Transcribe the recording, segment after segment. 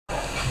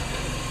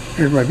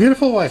Here's my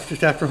beautiful wife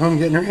just after home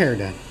getting her hair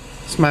done.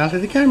 Smile to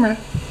the camera.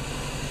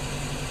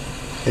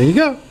 There you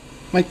go.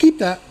 Might keep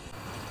that.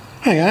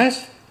 Hi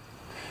guys.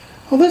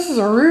 Well, this is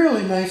a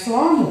really nice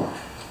lawnmower.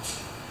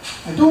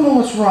 I don't know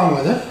what's wrong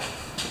with it.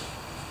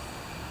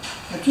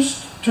 I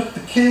just took the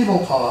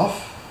cable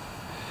off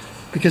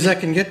because I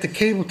can get the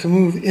cable to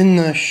move in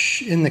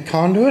the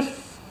conduit.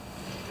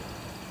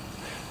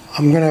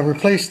 I'm going to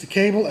replace the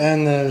cable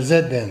and the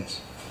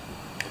Z-bends.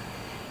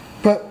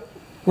 But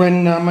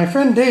when my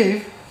friend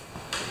Dave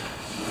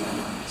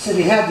said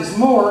he had this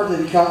mower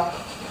that he got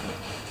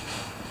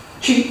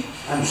cheap,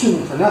 I'm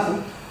assuming for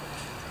nothing,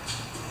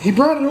 he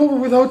brought it over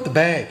without the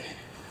bag.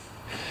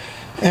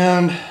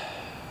 And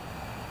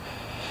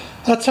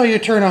that's how you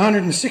turn a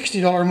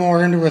 $160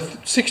 mower into a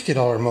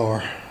 $60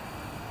 mower.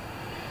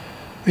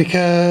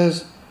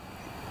 Because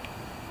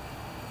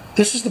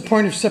this is the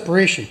point of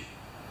separation.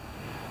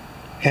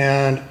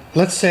 And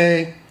let's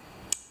say,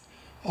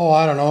 oh,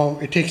 I don't know,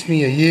 it takes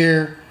me a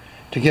year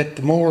to get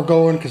the mower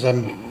going because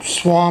I'm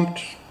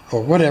swamped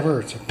or whatever.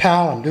 It's a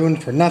pal, I'm doing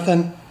it for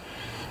nothing,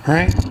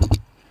 right?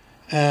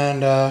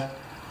 And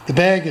the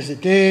bag is at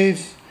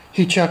Dave's.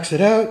 He chucks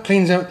it out,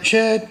 cleans out the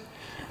shed.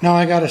 Now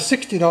I got a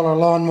 $60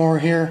 lawnmower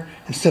here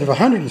instead of a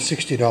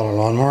 $160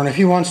 lawnmower, and if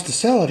he wants to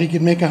sell it, he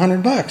could make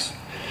 $100.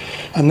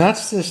 And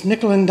that's this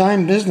nickel and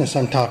dime business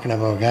I'm talking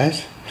about,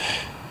 guys.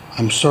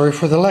 I'm sorry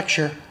for the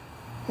lecture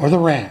or the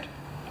rant.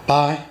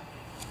 Bye.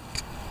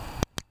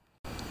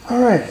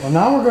 Alright, well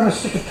now we're going to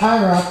stick a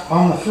tie wrap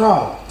on the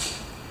throttle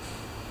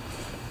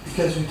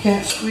because we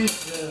can't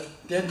squeeze the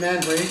dead man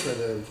brake or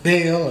the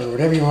bail or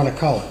whatever you want to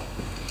call it.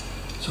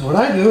 So what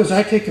I do is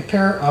I take a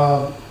pair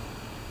of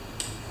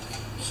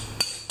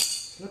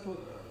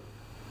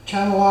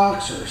channel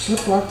locks or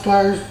slip lock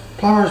pliers,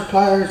 plumber's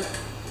pliers,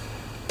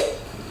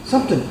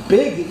 something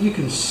big that you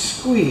can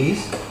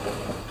squeeze,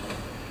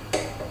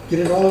 get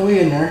it all the way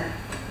in there,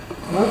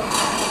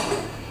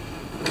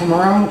 come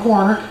around the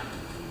corner,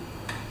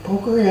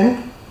 poke her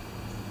in,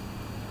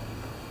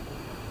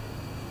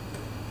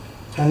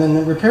 and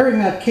then repairing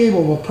that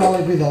cable will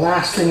probably be the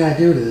last thing I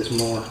do to this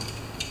mower,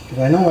 because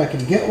I know I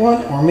can get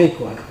one or make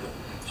one.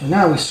 So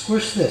now we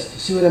squish this. You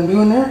see what I'm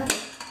doing there?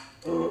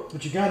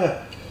 But you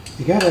gotta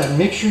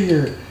make sure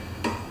you're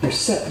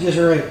set just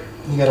right.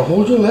 You gotta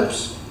hold your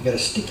lips. You gotta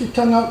stick your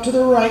tongue out to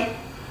the right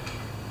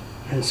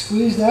and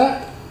squeeze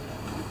that.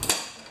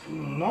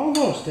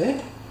 Almost, eh?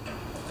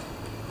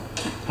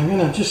 I'm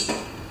gonna just,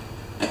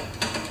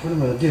 what I'm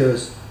gonna do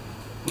is,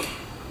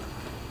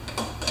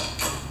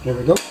 there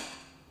we go.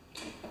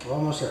 We're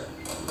almost there.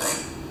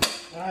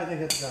 I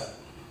think it's got it.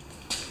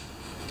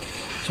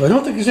 So I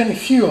don't think there's any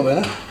fuel in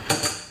it.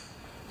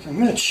 So I'm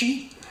gonna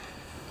cheat.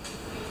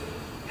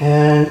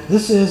 And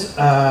this is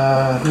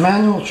a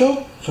manual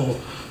choke, so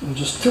we'll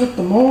just tilt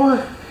the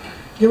mower,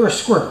 give her a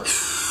squirt.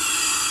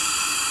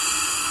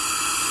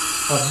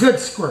 A good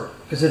squirt,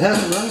 because it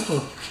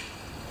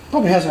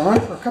probably hasn't run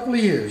for a couple of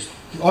years.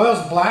 The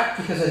oil's black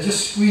because I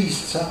just squeezed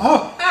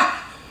some.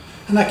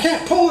 And I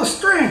can't pull the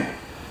string.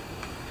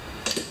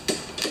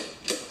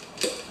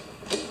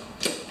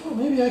 Oh,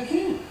 maybe I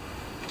can.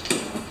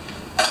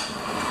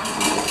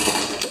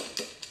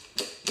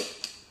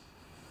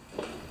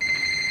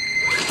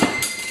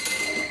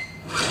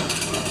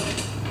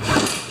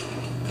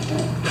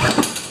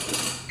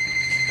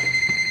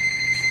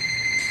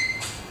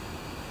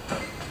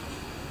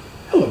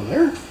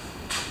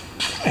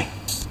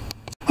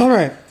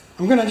 Alright,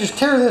 I'm going to just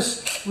tear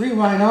this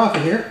rewind off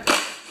of here.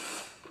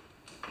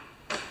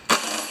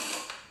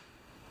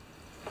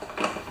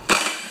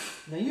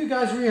 Now you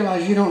guys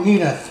realize you don't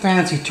need a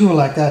fancy tool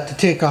like that to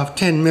take off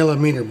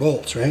 10mm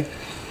bolts, right?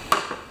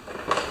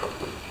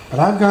 But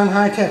I've gone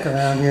high tech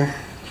around here.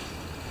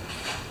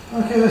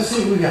 Okay, let's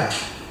see what we got.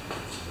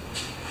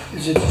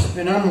 Has it just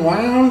been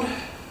unwound?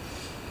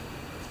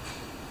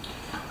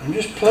 I'm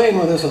just playing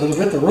with this a little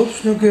bit. The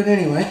rope's no good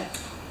anyway.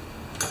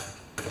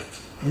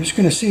 I'm just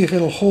going to see if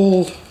it'll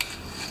hold.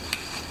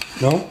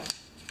 No,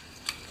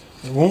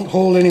 it won't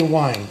hold any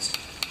winds.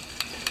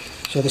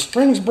 So the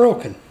spring's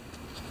broken.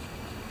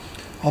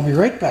 I'll be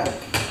right back.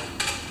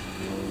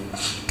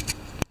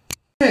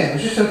 Okay, I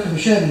was just out to the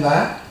shed and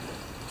back.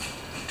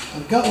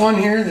 I've got one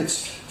here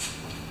that's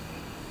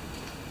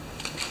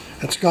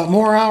got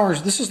more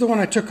hours. This is the one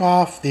I took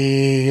off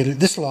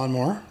this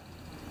lawnmower.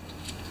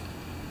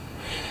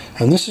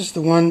 And this is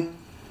the one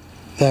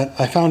that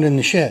I found in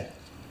the shed.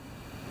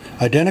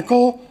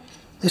 Identical.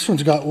 This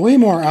one's got way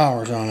more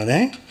hours on it,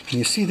 eh? Can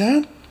you see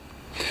that?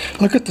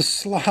 Look at the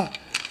slot.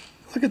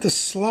 Look at the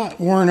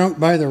slot worn out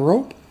by the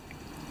rope.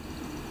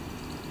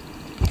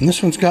 And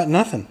this one's got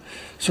nothing.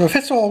 So if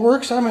this all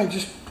works, I might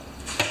just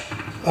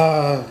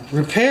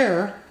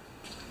repair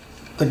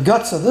the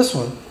guts of this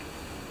one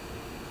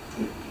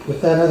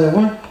with that other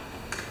one.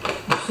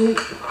 You see?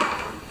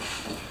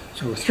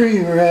 So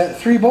we're at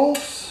 3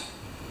 bolts.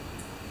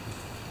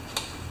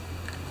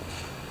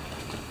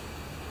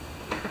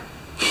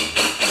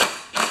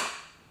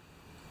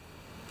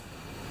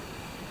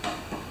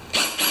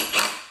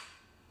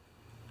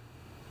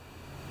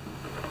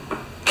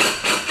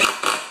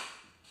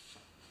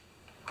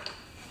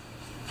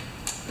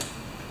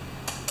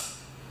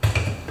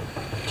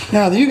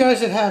 Now, you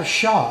guys that have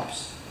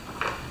shops,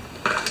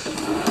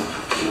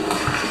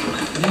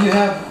 do you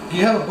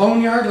have a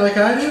boneyard like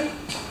I do?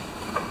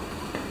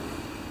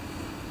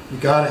 You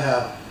gotta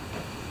have.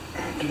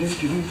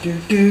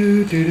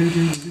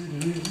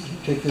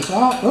 Take this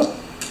off. Oh.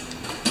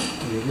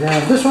 You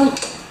grab this one.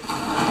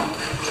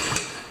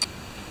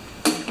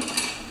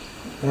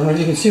 I don't know if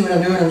you can see what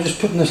I'm doing. I'm just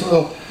putting this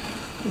little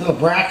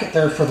bracket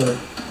there for the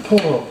pull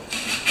rope.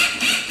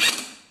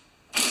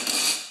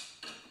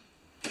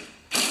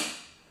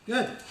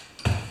 Good.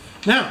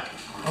 Now,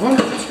 I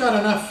wonder if it's got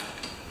enough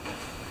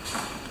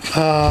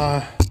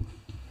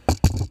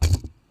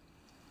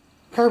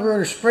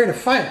carburetor spray to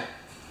fire.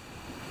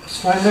 Let's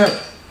find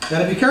out.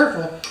 Gotta be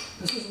careful.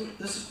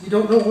 This you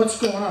don't know what's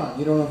going on.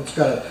 You don't know if it's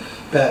got a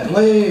bad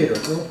blade or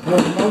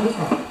broken motor.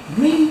 Oh,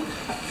 me.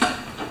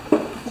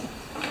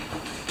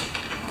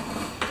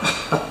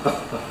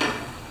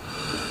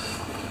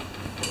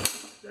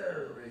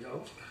 There we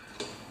go.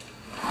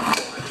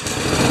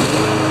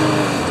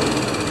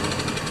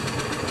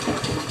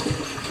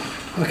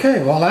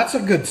 Okay, well that's a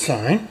good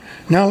sign.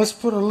 Now let's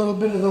put a little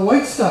bit of the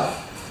white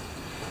stuff.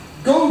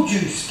 Go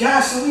juice,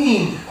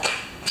 gasoline.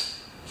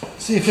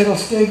 See if it'll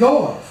stay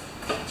going.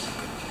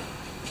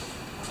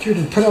 Sure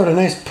did put out a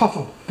nice puff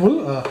of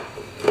blue, a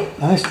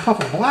nice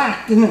puff of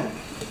black, didn't it?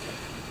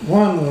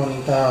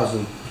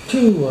 1,000,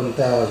 2,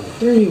 1,000,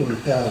 3,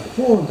 1,000,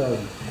 4,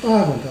 1,000,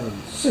 5,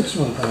 1,000, 6,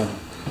 1,000.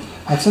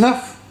 That's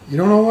enough. You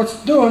don't know what's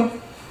doing.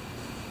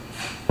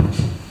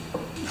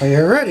 Are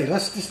you ready?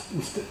 Let's just,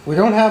 we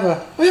don't have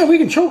a, oh yeah, we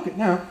can choke it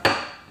now.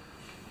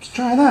 Let's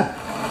try that.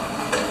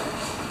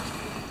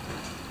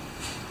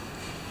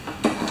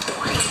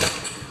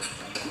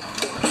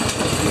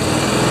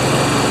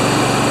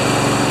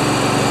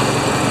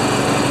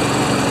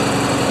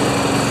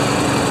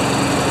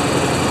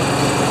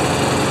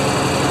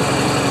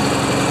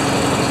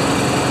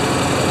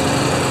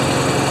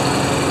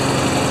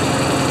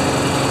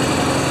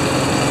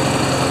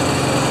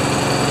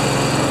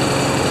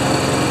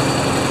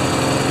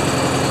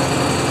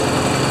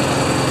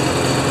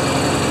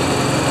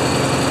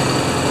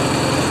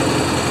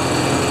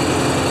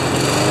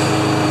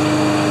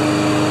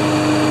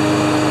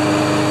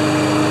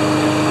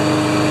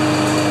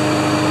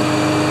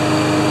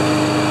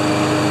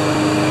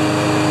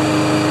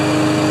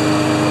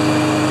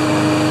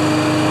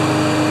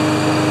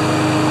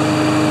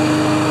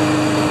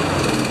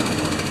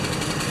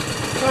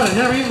 I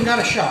never even got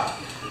a shot.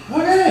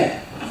 Okay,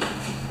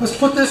 let's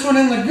put this one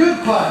in the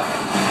good pile.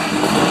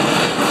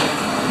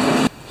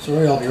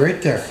 Sorry, I'll be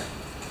right there.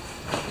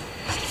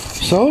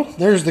 So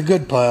there's the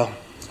good pile.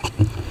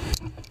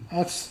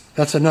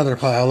 That's another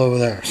pile over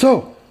there.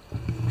 So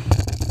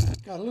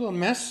got a little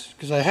mess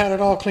because I had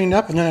it all cleaned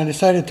up and then I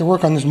decided to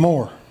work on this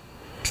mower.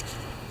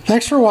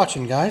 Thanks for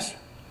watching, guys.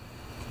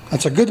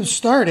 That's a good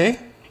start, eh?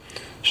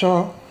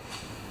 So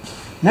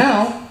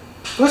now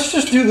let's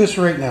just do this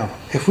right now.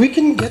 If we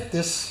can get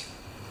this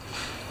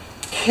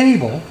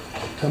cable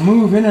to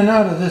move in and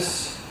out of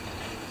this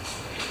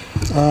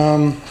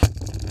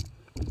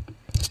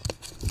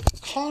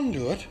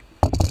conduit.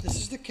 This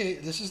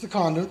is the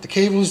conduit. The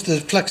cable is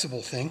the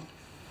flexible thing.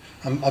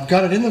 I've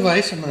got it in the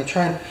vise. I'm going to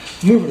try and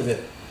move it a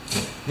bit.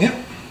 Yep.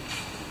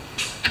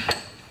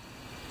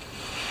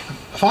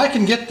 If I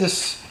can get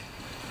this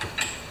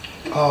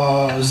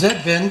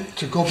Z-bend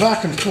to go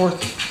back and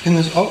forth in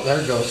this, oh,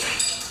 there it goes.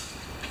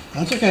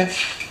 That's okay.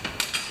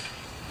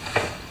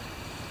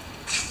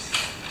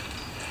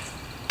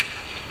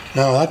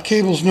 Now that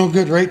cable's no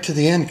good right to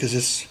the end because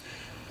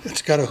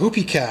it's got a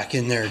hoopy cack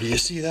in there. Do you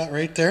see that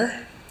right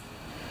there?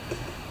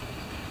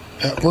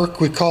 At work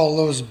we call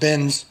those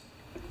bends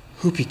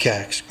hoopy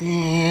cacks,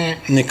 and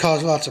they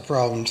cause lots of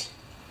problems.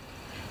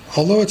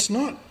 Although it's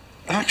not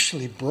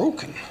actually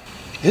broken.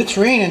 It's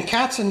raining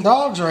cats and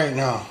dogs right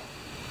now.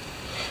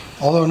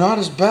 Although not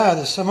as bad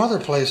as some other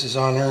places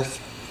on earth.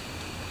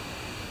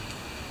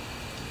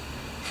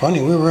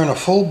 Funny, we were in a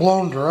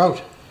full-blown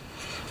drought.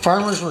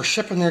 Farmers were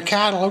shipping their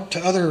cattle out to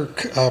other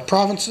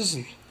provinces,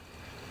 and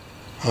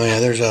oh yeah,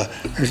 there's a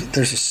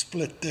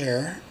split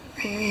there,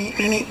 and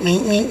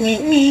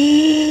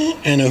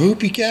a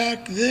hoopy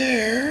cack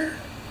there.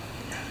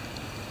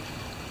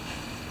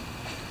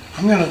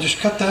 I'm gonna just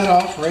cut that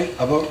off right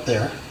about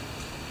there.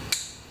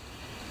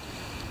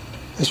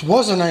 This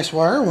was a nice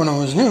wire when it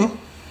was new.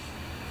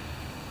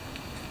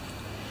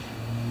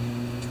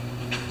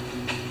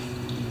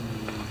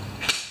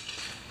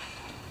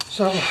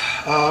 So,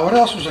 what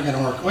else was I going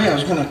to work? Oh yeah, I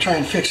was going to try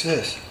and fix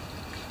this.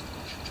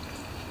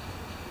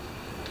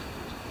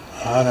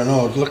 I don't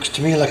know, it looks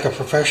to me like a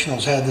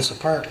professional's had this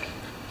apart.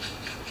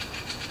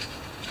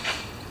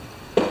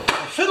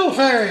 Fiddle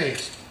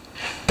fairies!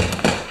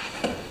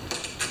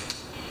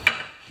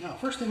 Now,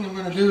 first thing I'm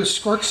going to do is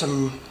squirt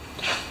some...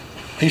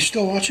 Are you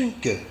still watching?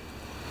 Good.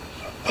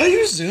 Are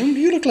you zoomed?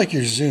 You look like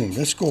you're zoomed.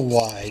 Let's go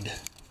wide.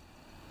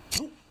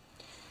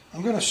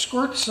 I'm going to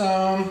squirt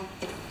some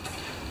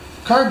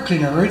carb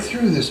cleaner right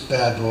through this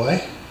bad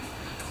boy.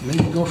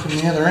 Maybe go from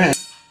the other end.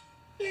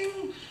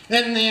 Ding!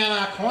 In the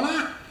other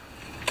corner.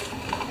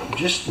 I'm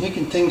just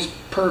making things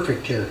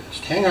perfect here.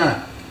 Just hang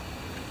on.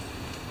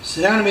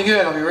 Sit down and be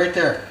good. I'll be right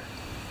there.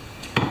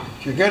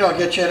 If you're good, I'll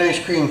get you an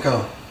ice cream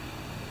cone.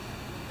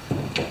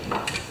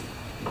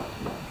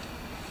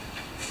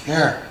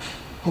 There.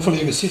 Hopefully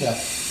you can see that.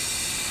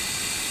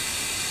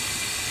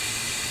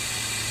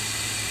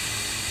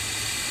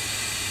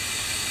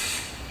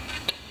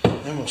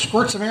 Then we'll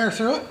squirt some air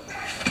through it.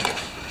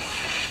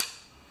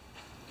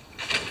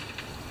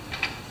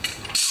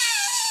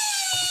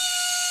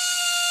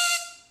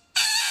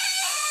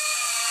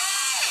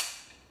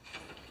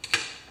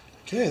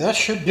 Okay, that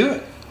should do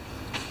it.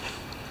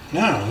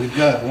 Now, we've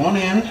got one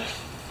end.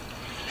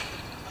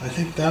 I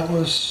think that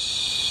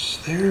was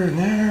there and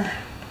there.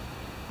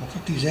 I'll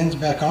put these ends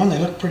back on. They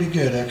look pretty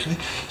good, actually.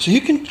 So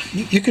you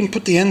can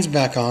put the ends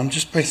back on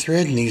just by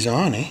threading these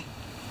on, eh?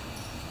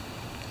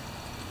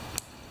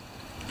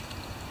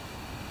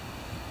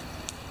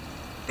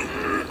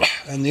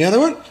 And the other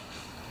one.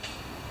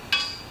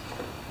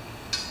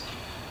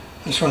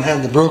 This one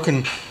had the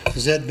broken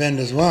Z bend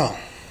as well.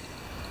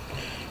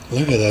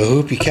 Look at the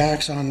hoopy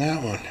cacks on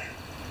that one.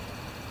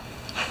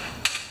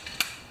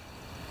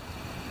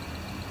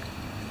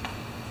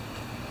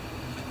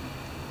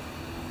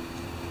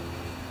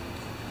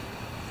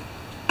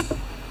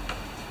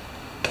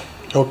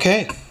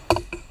 Okay,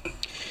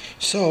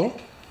 so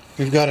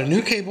we've got a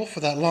new cable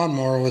for that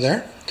lawnmower over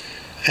there,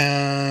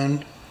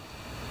 and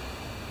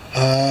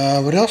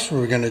what else were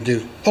we going to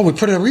do? Oh, we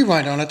put a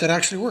rewind on it that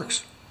actually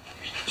works.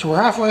 So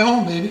we're halfway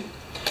home, baby.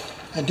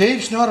 And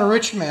Dave's not a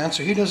rich man,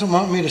 so he doesn't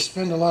want me to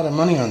spend a lot of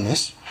money on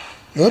this.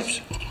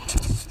 Oops.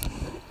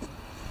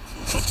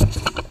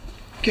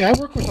 Okay, I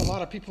work with a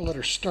lot of people that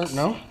are starting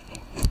out,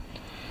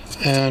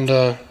 and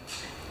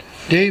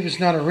Dave is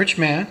not a rich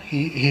man.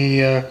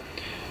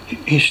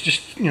 He's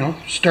just, you know,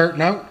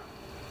 starting out,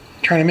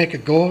 trying to make a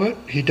go of it.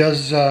 He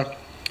does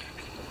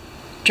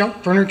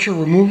junk furniture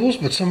removals,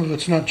 but some of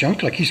it's not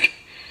junk. Like he's got.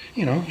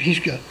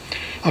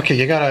 Okay,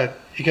 you got an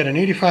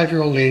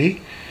 85-year-old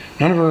lady.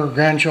 None of her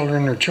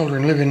grandchildren or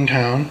children live in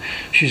town.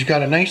 She's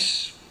got a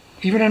nice,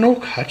 even an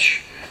oak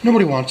hutch.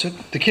 Nobody wants it.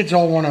 The kids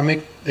all want to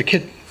make the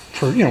kid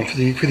for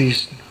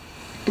these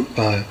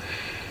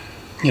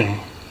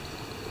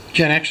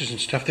Gen X's and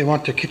stuff. They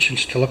want their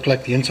kitchens to look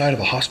like the inside of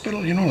a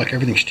hospital. You know, like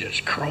everything's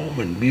just chrome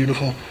and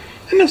beautiful.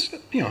 And that's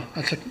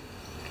that's like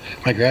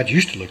my garage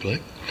used to look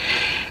like.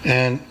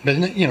 But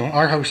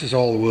our house is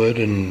all wood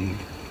and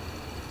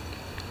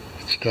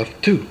stuff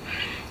too.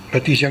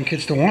 But these young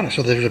kids don't want it.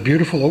 So there's a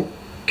beautiful oak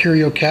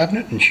curio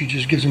cabinet, and she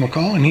just gives him a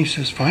call, and he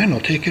says, fine,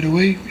 I'll take it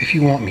away if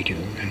you want me to.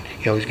 And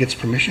he always gets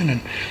permission, and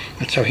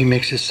that's how he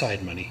makes his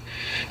side money.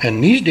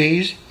 And these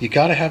days, you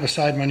got to have a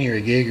side money or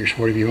a gig or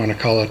whatever you want to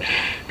call it,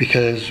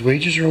 because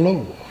wages are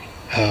low.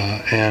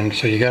 And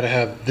so you got to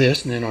have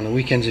this, and then on the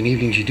weekends and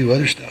evenings you do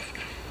other stuff.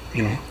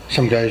 You know,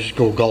 some guys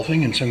go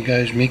golfing, and some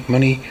guys make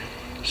money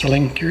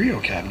selling curio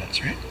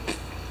cabinets, right?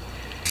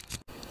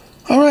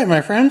 All right,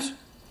 my friends.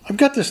 I've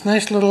got this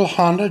nice little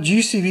Honda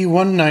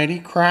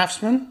GCV190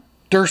 Craftsman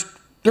dirt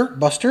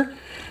buster.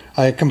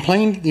 I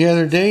complained the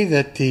other day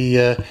that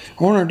the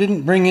owner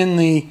didn't bring in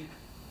the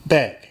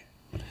bag.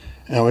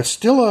 Now it's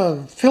still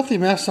a filthy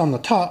mess on the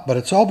top, but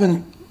it's all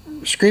been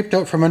scraped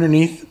out from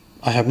underneath.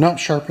 I have not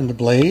sharpened the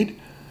blade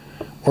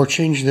or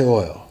changed the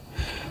oil,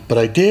 but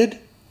I did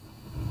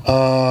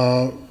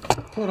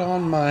put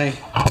on my,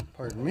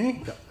 pardon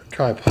me, got the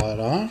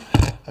tripod on.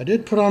 I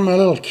did put on my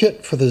little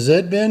kit for the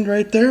Z bend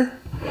right there,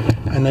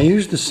 and I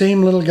used the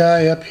same little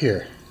guy up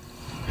here.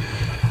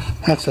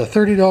 That's a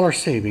 $30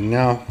 saving.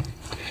 Now,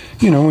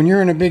 when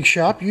you're in a big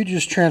shop, you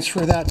just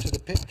transfer that to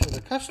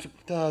the customer.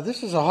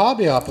 This is a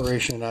hobby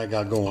operation that I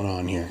got going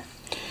on here.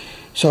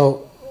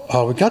 So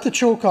we got the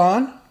choke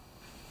on.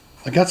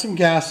 I got some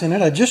gas in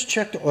it. I just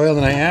checked the oil,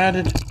 and I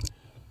added,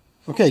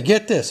 okay,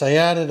 get this, I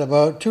added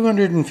about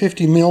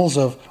 250 mils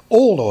of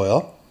old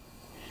oil,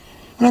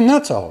 and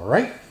that's all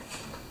right.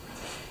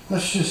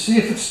 Let's just see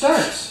if it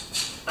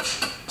starts.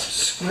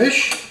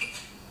 Squish,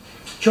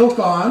 choke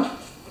on.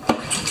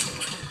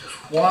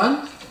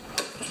 1,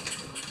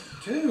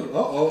 2,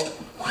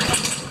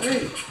 3,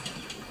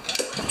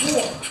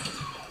 4.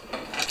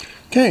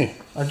 Okay,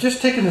 I've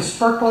just taken the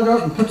spark plug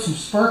out and put some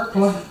spark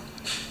plug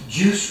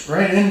juice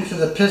right into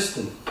the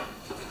piston.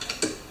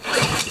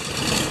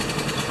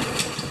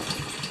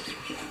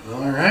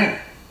 Alright,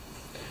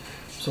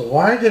 so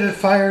why did it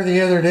fire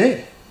the other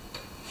day?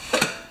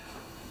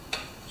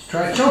 Let's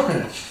try choking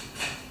it.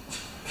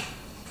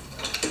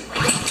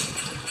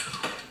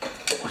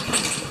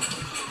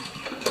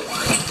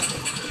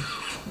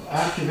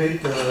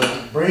 Activate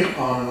the brake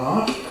on and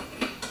off.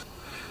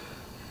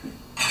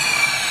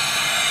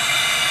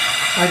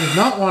 I did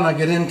not want to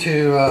get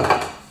into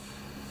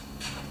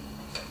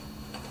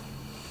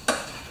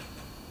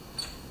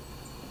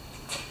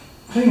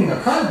cleaning the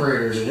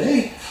carburetor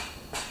today.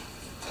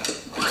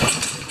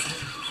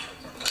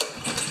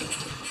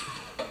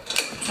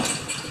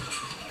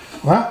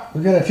 Well,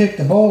 we got to take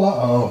the bowl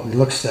off. Oh, it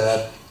looks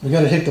sad. We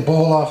got to take the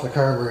bowl off the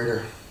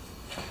carburetor.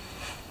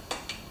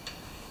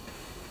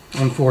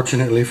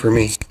 Unfortunately for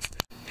me.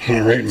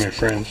 Alright, my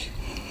friends.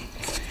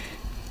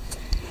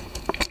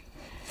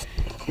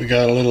 We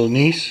got a little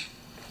niece.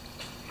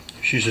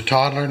 She's a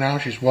toddler now,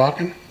 she's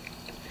walking.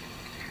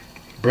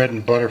 Bread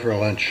and butter for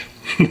lunch.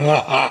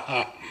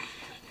 So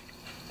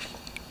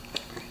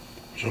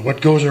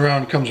what goes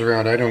around comes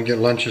around. I don't get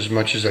lunch as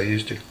much as I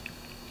used to.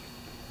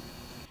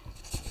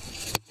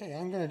 Okay,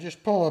 I'm going to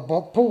just pull a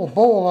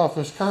bowl off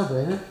this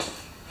carburetor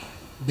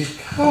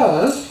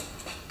because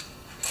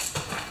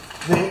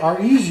they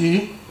are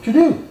easy to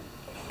do.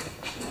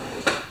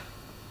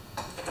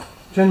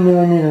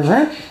 10mm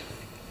wrench.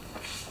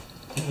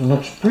 It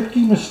looks pretty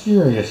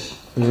mysterious.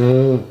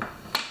 Don't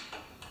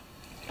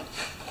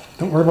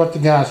worry about the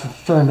gas,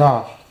 it's turned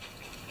off.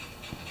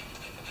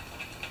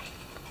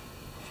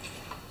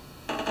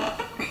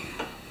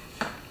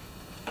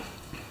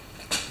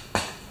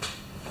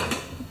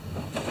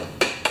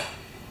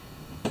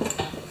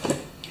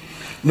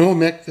 No,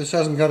 Mick, this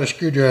hasn't got a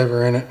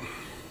screwdriver in it.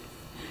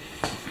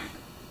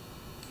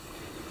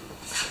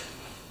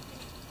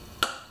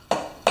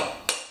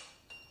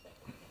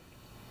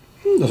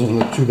 Doesn't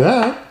look too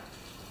bad.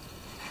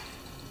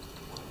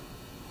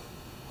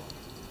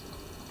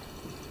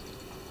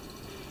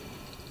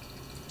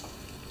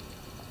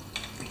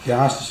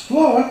 Gas is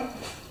flowing,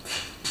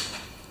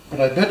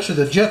 but I bet you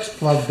the jet's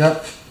plugged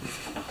up.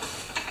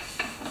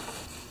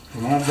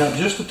 And I've got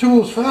just the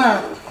tools for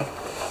that.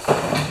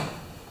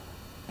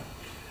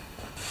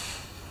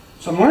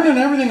 So I'm learning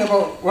everything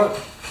about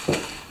what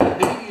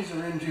babies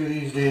are into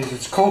these days.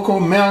 It's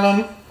cocoa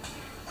melon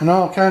and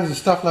all kinds of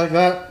stuff like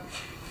that.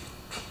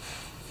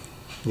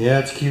 Yeah,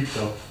 it's cute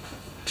though.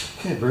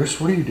 Okay, Bruce,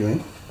 what are you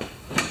doing?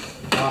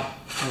 Ah,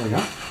 there we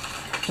go.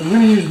 So I'm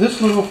going to use this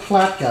little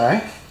flat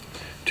guy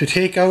to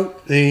take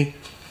out the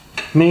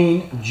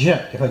main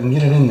jet, if I can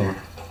get it in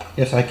there.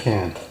 Yes, I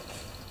can.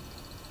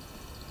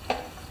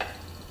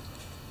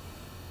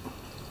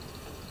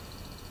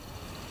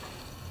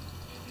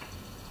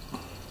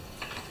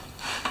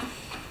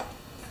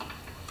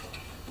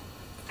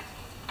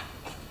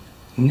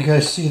 And you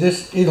guys see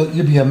this, you'll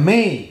be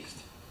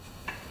amazed.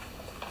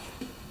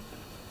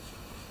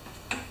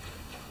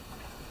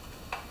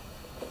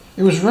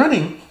 It was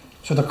running,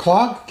 so the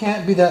clog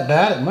can't be that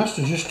bad. It must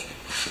have just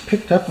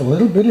picked up a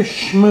little bit of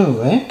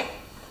schmoo, eh?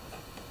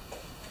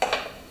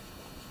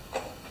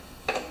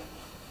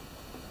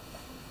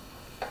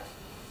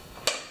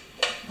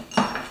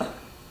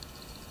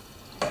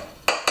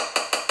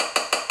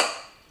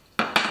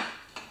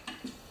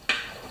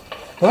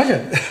 Look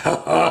at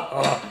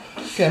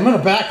Okay, I'm going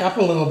to back up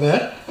a little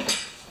bit.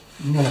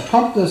 I'm going to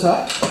pump this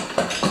up.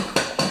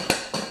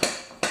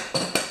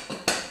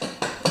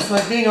 It's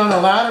like being on a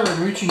ladder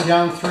and reaching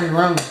down 3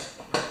 rungs.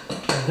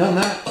 I've done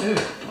that too.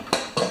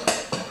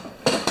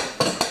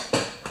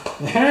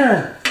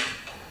 There.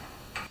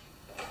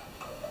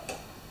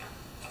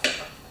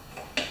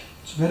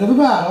 It's a bit of a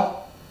battle.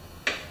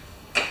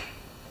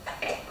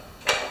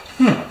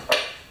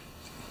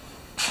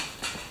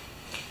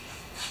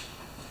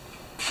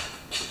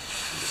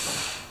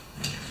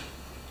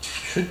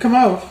 Should come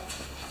out.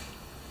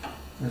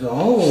 There's a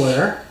hole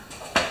there.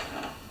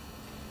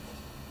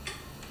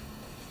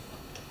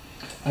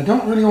 I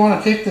don't really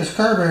want to take this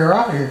carburetor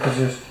out of here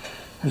because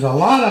there's a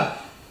lot of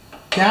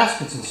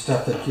gaskets and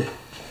stuff that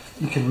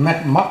you can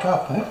muck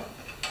up, eh?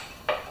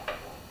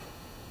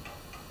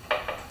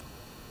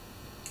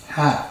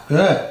 Ha,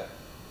 good.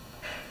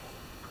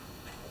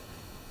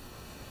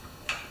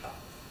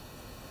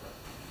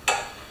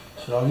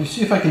 So you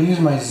see if I can use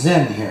my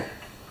Zen here.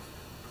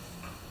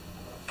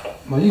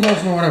 Well, you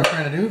guys know what I'm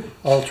trying to do.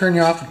 I'll turn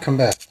you off and come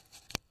back.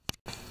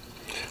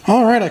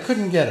 Alright, I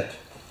couldn't get it.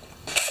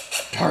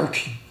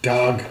 Dirty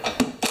dog.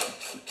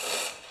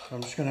 So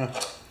I'm just going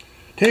to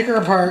take her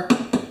apart.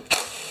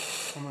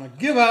 I'm going to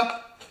give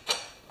up.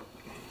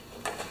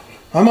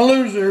 I'm a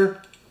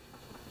loser.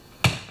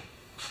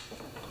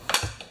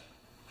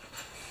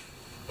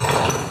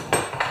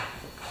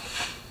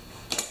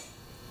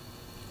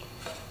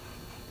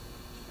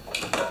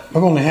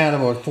 I've only had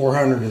about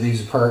 400 of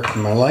these apart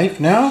in my life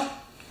now.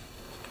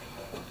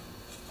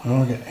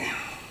 Okay,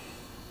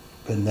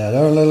 bend that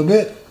out a little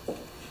bit. I'm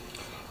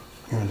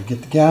going to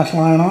get the gas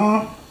line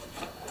off.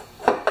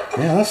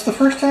 Yeah, that's the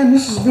first time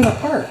this has been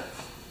apart.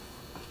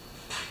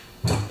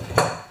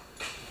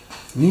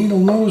 Needle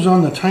nose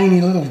on the tiny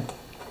little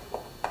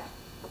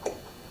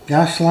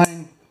gas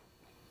line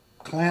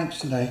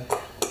clamps that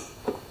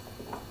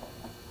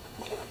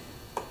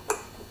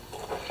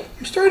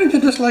I'm starting to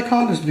dislike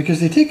Hondas because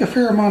they take a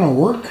fair amount of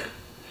work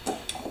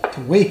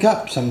to wake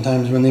up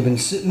sometimes when they've been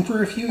sitting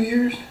for a few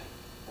years.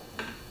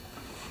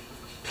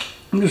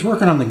 I'm just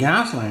working on the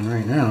gas line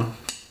right now.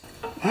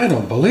 I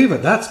don't believe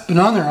it. That's been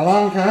on there a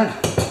long time.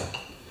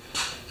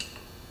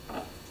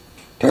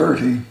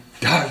 Dirty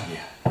dog.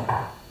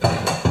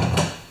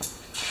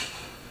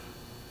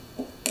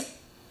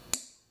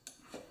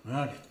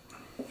 Okay.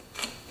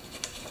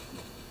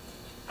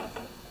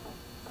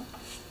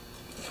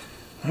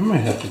 I might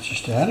have to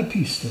just add a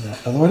piece to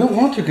that. Although I don't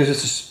want to because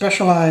it's a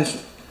specialized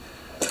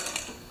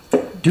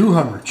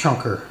Doohammer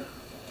chunker.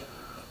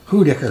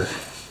 Hoodicker.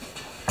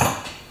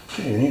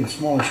 Okay, I need a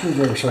smaller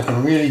screwdriver so I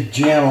can really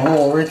jam a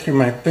hole right through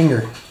my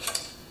finger.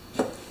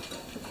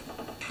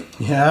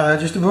 Yeah, I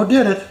just about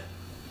did it.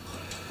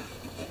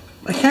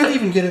 I can't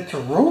even get it to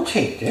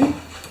rotate, eh?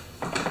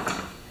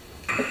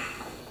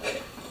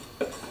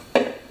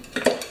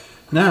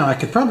 Now, I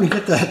could probably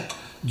get that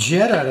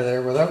jet out of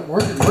there without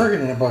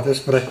worrying about this,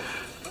 but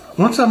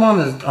once I'm on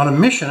a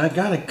mission, I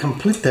gotta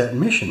complete that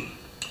mission.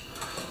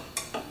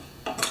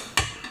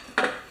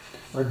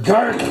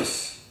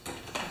 Regardless.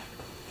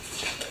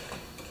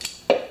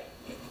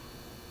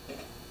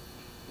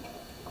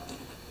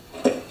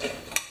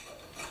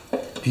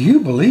 Do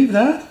you believe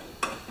that?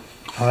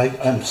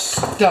 I'm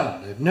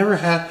stunned. I've never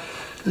had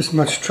this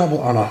much trouble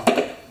on a...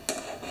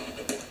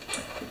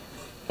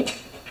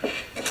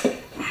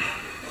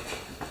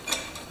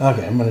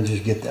 Okay, I'm going to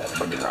just get that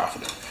bugger off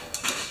of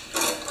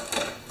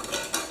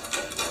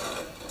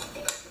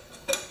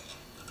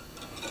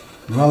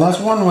it. Well, that's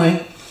one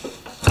way.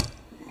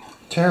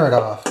 Tear it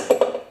off.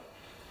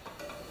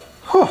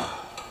 Whew.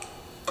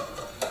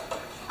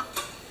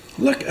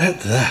 Look at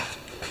that.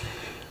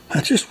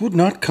 That just would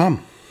not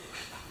come.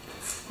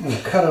 I'm going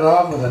to cut it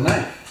off with a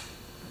knife.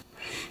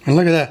 And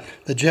look at that.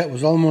 The jet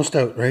was almost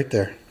out right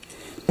there.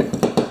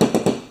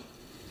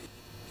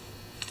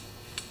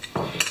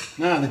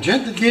 Now, the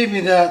jet that gave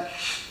me that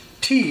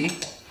T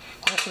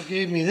also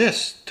gave me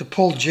this to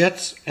pull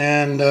jets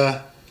and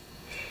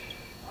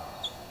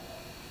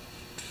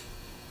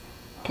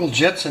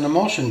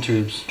emulsion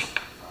tubes.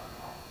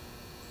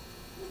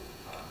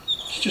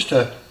 It's just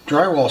a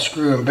drywall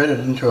screw embedded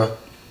into a...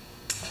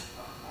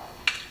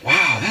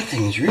 Wow, that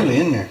thing is really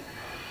in there.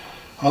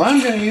 Well,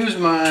 I'm going to use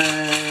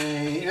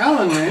my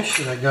Allen wrench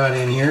that I got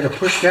in here to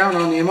push down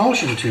on the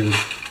emulsion tube.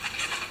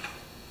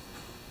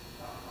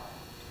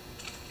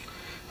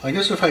 I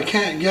guess if I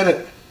can't get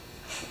it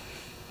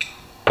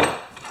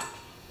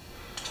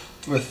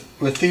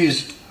with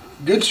these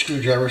good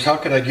screwdrivers, how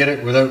could I get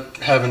it without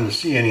having to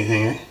see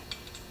anything,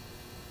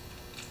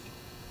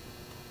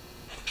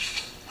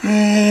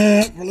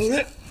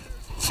 eh?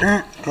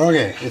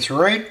 Okay, it's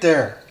right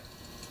there.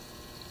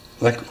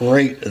 Like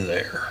right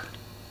there.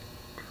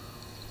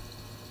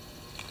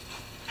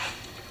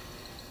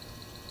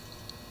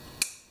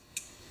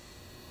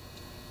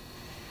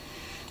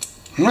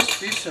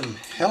 Must be some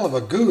hell of a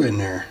goo in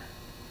there.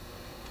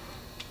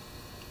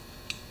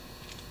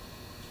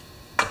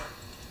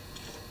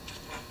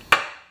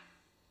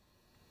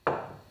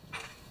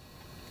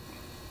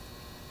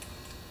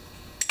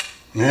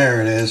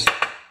 There it is.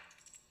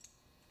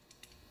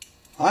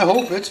 I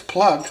hope it's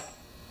plugged,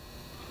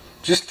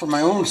 just for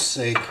my own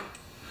sake.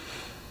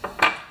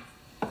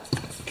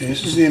 Okay,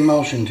 this is the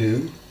emulsion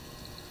tube,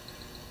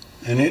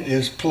 and it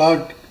is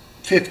plugged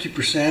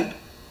 50%.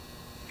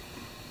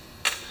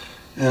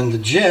 And the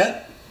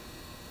jet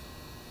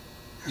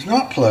is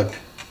not plugged.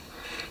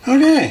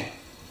 Okay.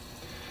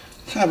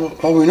 Let's have a,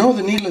 well, we know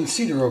the needle and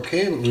seat are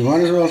okay, but we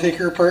might as well take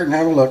her apart and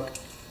have a look.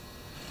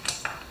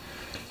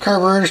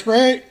 Carburetor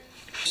spray.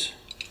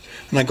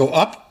 And I go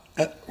up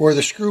at where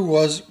the screw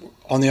was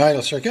on the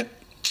idle circuit.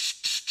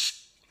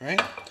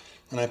 Right?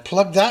 And I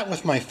plug that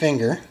with my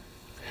finger.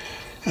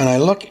 And I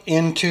look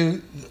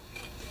into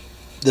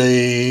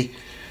the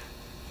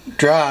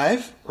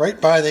drive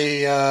right by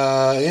the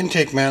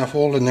intake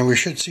manifold, and then we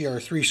should see our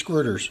 3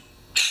 squirters.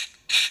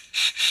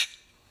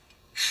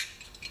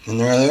 And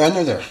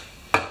they're there.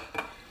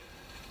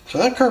 So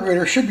that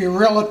carburetor should be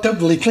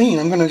relatively clean.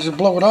 I'm going to just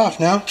blow it off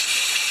now.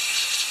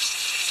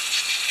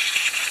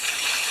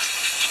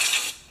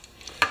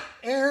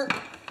 Air.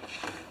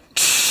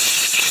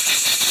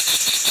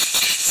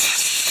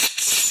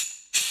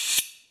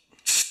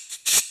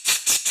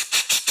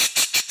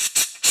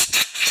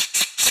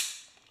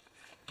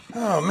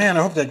 Oh man,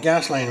 I hope that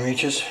gas line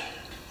reaches.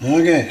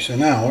 Okay, so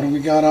now what do we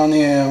got on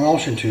the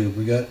emulsion tube?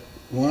 We got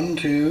 1,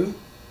 2,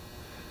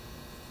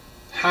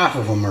 half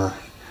of them are.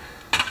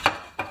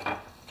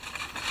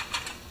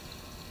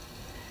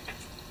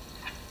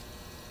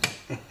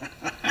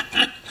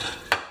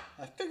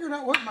 I figured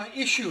out what my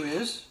issue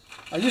is.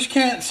 I just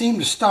can't seem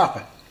to stop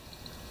it.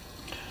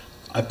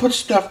 I put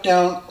stuff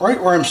down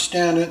right where I'm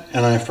standing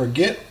and I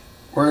forget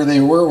where they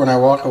were when I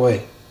walk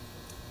away.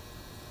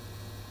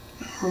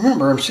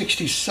 Remember, I'm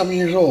 60-some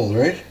years old,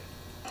 right?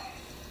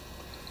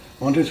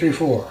 1, 2, 3,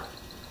 4.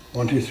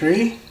 1, 2,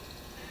 3.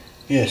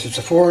 Yes, it's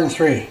a 4 and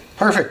 3.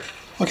 Perfect.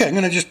 Okay, I'm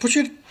going to just put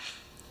you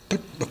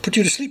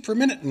to sleep for a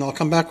minute, and I'll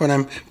come back when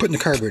I'm putting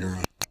the carburetor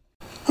on.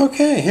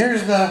 Okay,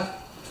 here's the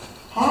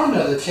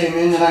Honda that came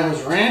in that I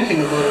was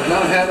ranting about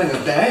not having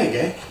a bag,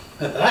 eh?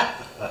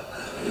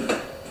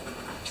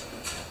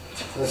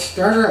 Let's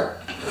start her up.